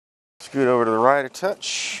Scoot over to the right a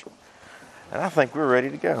touch, and I think we're ready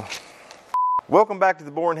to go. Welcome back to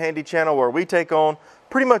the Boring Handy channel, where we take on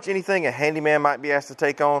pretty much anything a handyman might be asked to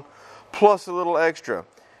take on, plus a little extra.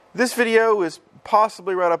 This video is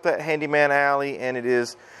possibly right up that handyman alley, and it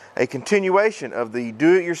is a continuation of the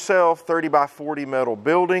do-it-yourself 30 by 40 metal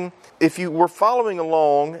building. If you were following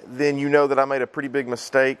along, then you know that I made a pretty big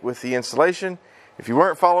mistake with the insulation. If you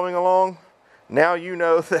weren't following along, now you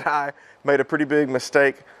know that I made a pretty big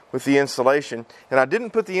mistake with the insulation, and I didn't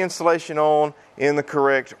put the insulation on in the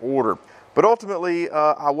correct order. But ultimately,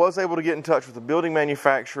 I was able to get in touch with the building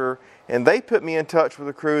manufacturer, and they put me in touch with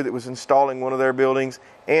a crew that was installing one of their buildings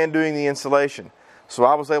and doing the insulation. So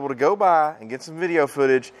I was able to go by and get some video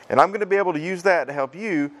footage, and I'm going to be able to use that to help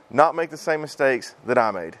you not make the same mistakes that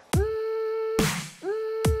I made.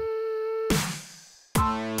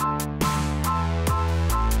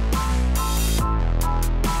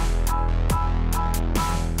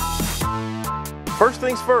 First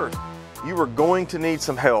things first, you are going to need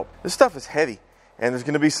some help. This stuff is heavy, and there's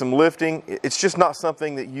going to be some lifting. It's just not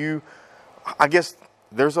something that I guess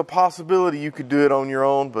there's a possibility you could do it on your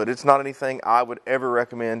own, but it's not anything I would ever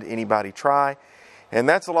recommend anybody try. And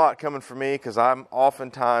that's a lot coming from me, because I'm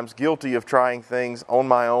oftentimes guilty of trying things on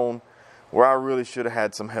my own where I really should have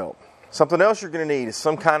had some help. Something else you're going to need is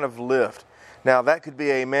some kind of lift. Now, that could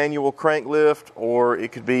be a manual crank lift, or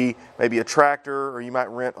it could be maybe a tractor, or you might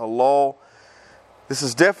rent a lull. This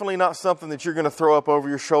is definitely not something that you're going to throw up over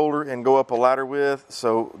your shoulder and go up a ladder with,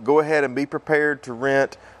 so go ahead and be prepared to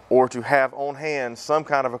rent or to have on hand some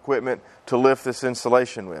kind of equipment to lift this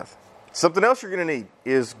insulation with. Something else you're going to need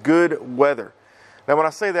is good weather. Now, when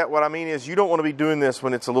I say that, what I mean is you don't want to be doing this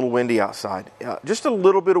when it's a little windy outside. Just a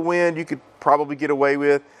little bit of wind you could probably get away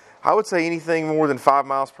with. I would say anything more than 5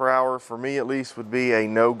 miles per hour, for me at least, would be a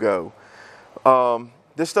no-go.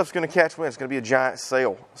 This stuff's going to catch wind. It's going to be a giant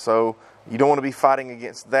sail, so you don't want to be fighting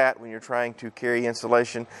against that when you're trying to carry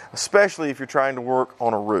insulation, especially if you're trying to work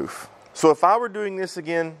on a roof. So if I were doing this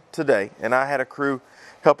again today and I had a crew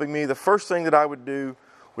helping me, the first thing that I would do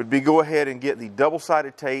would be go ahead and get the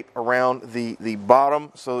double-sided tape around the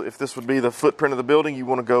bottom. So if this would be the footprint of the building, you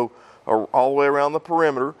want to go all the way around the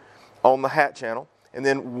perimeter on the hat channel, and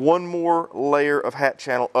then one more layer of hat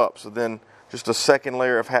channel up. So then just a second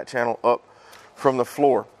layer of hat channel up from the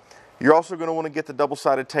floor. You're also going to want to get the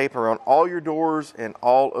double-sided tape around all your doors and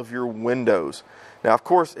all of your windows. Now, of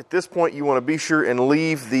course, at this point, you want to be sure and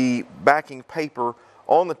leave the backing paper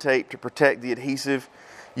on the tape to protect the adhesive.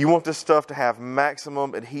 You want this stuff to have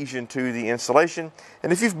maximum adhesion to the insulation.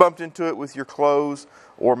 And if you've bumped into it with your clothes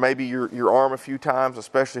or maybe your arm a few times,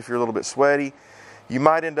 especially if you're a little bit sweaty, you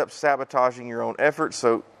might end up sabotaging your own efforts.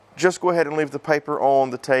 So just go ahead and leave the paper on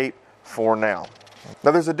the tape for now.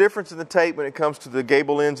 Now, there's a difference in the tape when it comes to the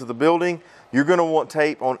gable ends of the building. You're going to want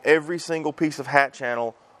tape on every single piece of hat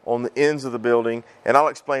channel on the ends of the building, and I'll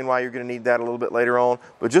explain why you're going to need that a little bit later on.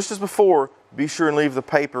 But just as before, be sure and leave the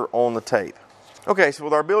paper on the tape. Okay, so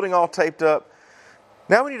with our building all taped up,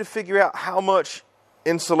 now we need to figure out how much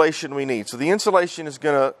insulation we need. So the insulation is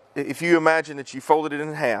going to, if you imagine that you folded it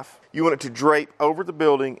in half, you want it to drape over the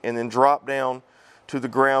building and then drop down to the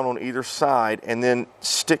ground on either side and then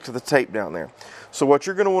stick to the tape down there. So what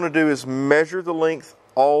you're going to want to do is measure the length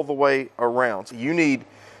all the way around. So you need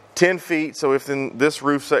 10 feet. So if then this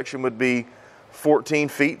roof section would be 14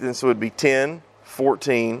 feet, then so it would be 10,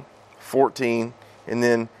 14, 14, and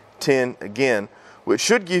then 10 again, which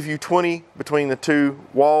should give you 20 between the two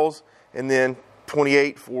walls and then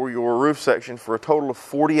 28 for your roof section for a total of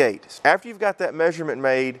 48. After you've got that measurement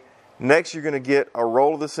made, next you're going to get a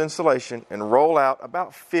roll of this insulation and roll out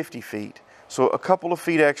about 50 feet. So a couple of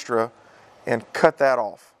feet extra, and cut that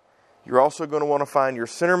off. You're also going to want to find your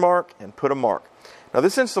center mark and put a mark. Now,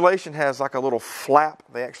 this insulation has like a little flap.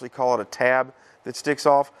 They actually call it a tab that sticks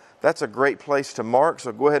off. That's a great place to mark,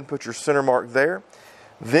 so go ahead and put your center mark there.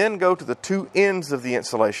 Then go to the two ends of the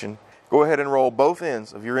insulation. Go ahead and roll both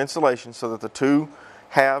ends of your insulation so that the two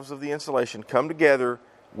halves of the insulation come together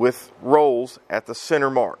with rolls at the center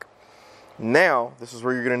mark. Now, this is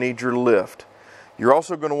where you're going to need your lift. You're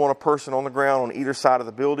also going to want a person on the ground on either side of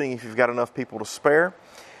the building if you've got enough people to spare.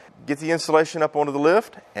 Get the insulation up onto the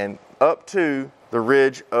lift and up to the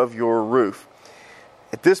ridge of your roof.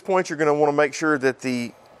 At this point, you're going to want to make sure that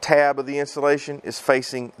the tab of the insulation is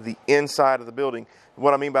facing the inside of the building.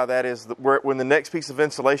 What I mean by that is that when the next piece of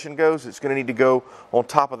insulation goes, it's going to need to go on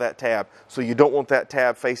top of that tab. So you don't want that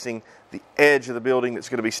tab facing the edge of the building that's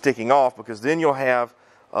going to be sticking off, because then you'll have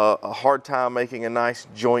a hard time making a nice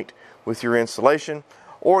joint with your insulation,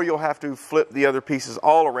 or you'll have to flip the other pieces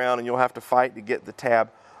all around and you'll have to fight to get the tab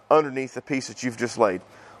underneath the piece that you've just laid.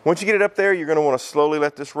 Once you get it up there, you're going to want to slowly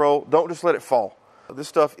let this roll. Don't just let it fall. This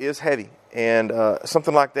stuff is heavy, and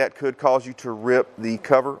something like that could cause you to rip the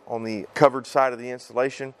cover on the covered side of the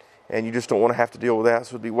insulation, and you just don't want to have to deal with that.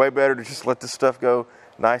 So it'd be way better to just let this stuff go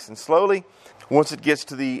nice and slowly. Once it gets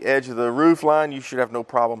to the edge of the roof line, you should have no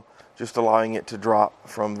problem just allowing it to drop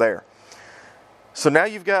from there. So now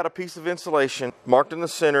you've got a piece of insulation marked in the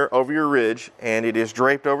center over your ridge, and it is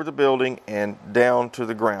draped over the building and down to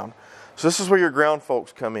the ground. So this is where your ground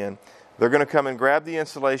folks come in. They're going to come and grab the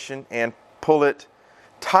insulation and pull it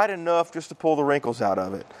tight enough just to pull the wrinkles out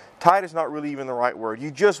of it. Tight is not really even the right word.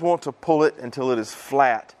 You just want to pull it until it is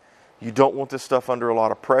flat. You don't want this stuff under a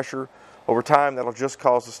lot of pressure. Over time, that'll just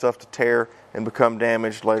cause the stuff to tear and become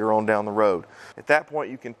damaged later on down the road. At that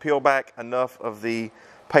point, you can peel back enough of the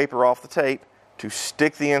paper off the tape to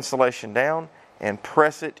stick the insulation down and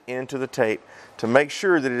press it into the tape to make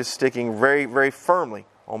sure that it is sticking very, very firmly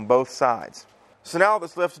on both sides. So now all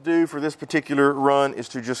that's left to do for this particular run is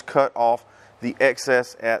to just cut off the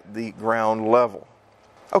excess at the ground level.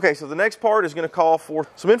 Okay, so the next part is going to call for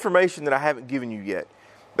some information that I haven't given you yet.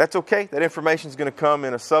 That's okay. That information is going to come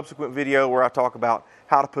in a subsequent video where I talk about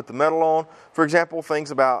how to put the metal on. For example, things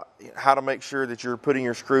about how to make sure that you're putting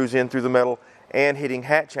your screws in through the metal and hitting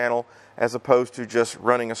hat channel as opposed to just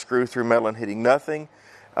running a screw through metal and hitting nothing.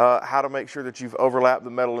 How to make sure that you've overlapped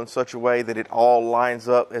the metal in such a way that it all lines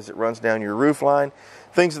up as it runs down your roof line.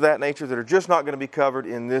 Things of that nature that are just not going to be covered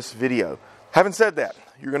in this video. Having said that,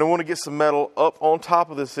 you're going to want to get some metal up on top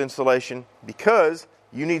of this insulation because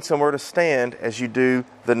you need somewhere to stand as you do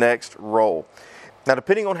the next roll. Now,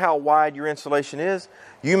 depending on how wide your insulation is,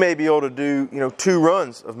 you may be able to do 2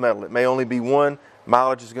 runs of metal. It may only be 1.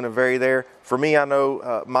 Mileage is going to vary there. For me, I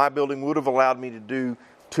know my building would have allowed me to do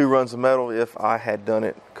 2 runs of metal if I had done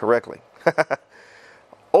it correctly.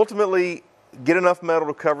 Ultimately, get enough metal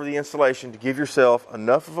to cover the insulation to give yourself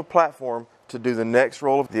enough of a platform to do the next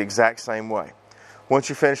roll the exact same way. Once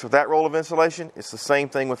you're finished with that roll of insulation, it's the same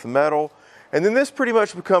thing with the metal. And then this pretty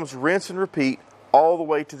much becomes rinse and repeat all the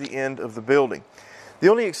way to the end of the building. The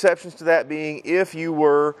only exceptions to that being if you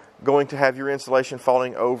were going to have your insulation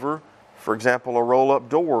falling over, for example, a roll-up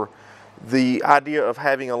door. The idea of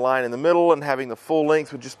having a line in the middle and having the full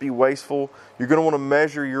length would just be wasteful. You're going to want to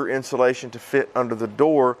measure your insulation to fit under the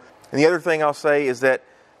door. And the other thing I'll say is that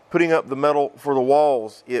putting up the metal for the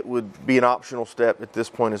walls, it would be an optional step at this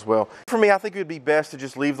point as well. For me, I think it would be best to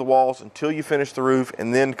just leave the walls until you finish the roof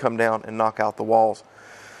and then come down and knock out the walls.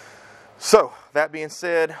 So, that being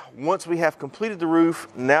said, once we have completed the roof,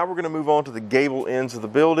 now we're going to move on to the gable ends of the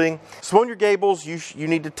building. So on your gables, you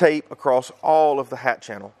need to tape across all of the hat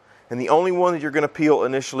channel. And the only one that you're going to peel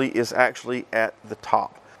initially is actually at the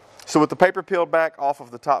top. So with the paper peeled back off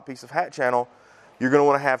of the top piece of hat channel, you're going to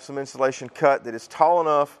want to have some insulation cut that is tall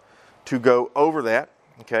enough to go over that.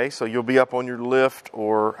 Okay, so you'll be up on your lift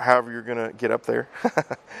or however you're going to get up there.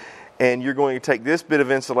 And you're going to take this bit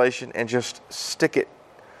of insulation and just stick it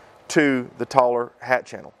to the taller hat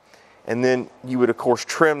channel. And then you would, of course,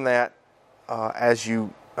 trim that as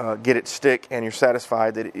you get it stick and you're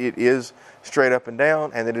satisfied that it is straight up and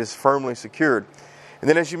down and that it is firmly secured. And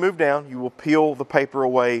then as you move down, you will peel the paper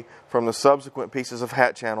away from the subsequent pieces of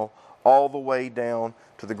hat channel all the way down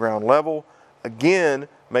to the ground level. Again,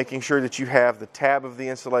 making sure that you have the tab of the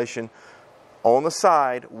insulation on the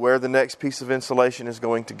side where the next piece of insulation is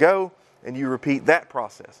going to go, and you repeat that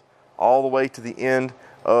process all the way to the end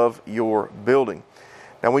of your building.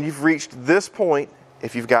 Now when you've reached this point,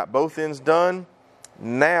 if you've got both ends done,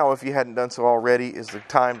 now if you hadn't done so already is the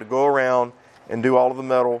time to go around and do all of the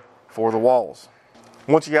metal for the walls.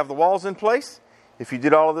 Once you have the walls in place, if you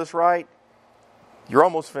did all of this right, you're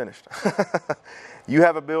almost finished. You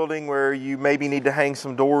have a building where you maybe need to hang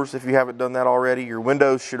some doors if you haven't done that already. Your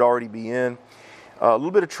windows should already be in. A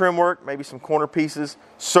little bit of trim work, maybe some corner pieces.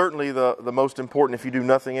 Certainly the most important, if you do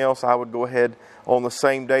nothing else, I would go ahead on the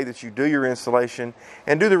same day that you do your installation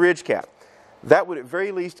and do the ridge cap. That would at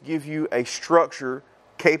very least give you a structure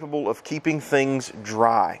capable of keeping things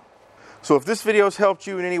dry. So if this video has helped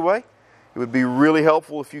you in any way, it would be really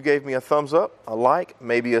helpful if you gave me a thumbs up, a like,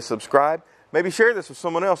 maybe a subscribe. Maybe share this with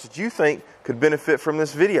someone else that you think could benefit from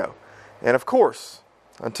this video. And of course,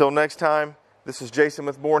 until next time, this is Jason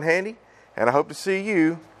with Born Handy, and I hope to see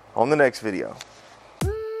you on the next video.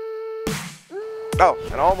 Oh,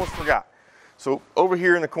 and I almost forgot. So over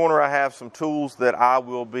here in the corner, I have some tools that I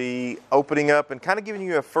will be opening up and kind of giving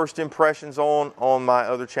you a first impressions on my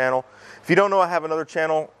other channel. If you don't know, I have another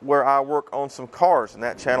channel where I work on some cars, and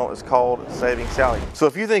that channel is called Saving Sally. So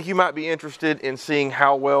if you think you might be interested in seeing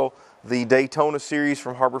how well the Daytona series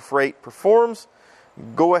from Harbor Freight performs,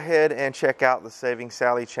 go ahead and check out the Saving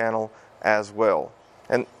Sally channel as well.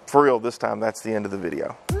 And for real, this time, that's the end of the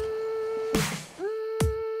video.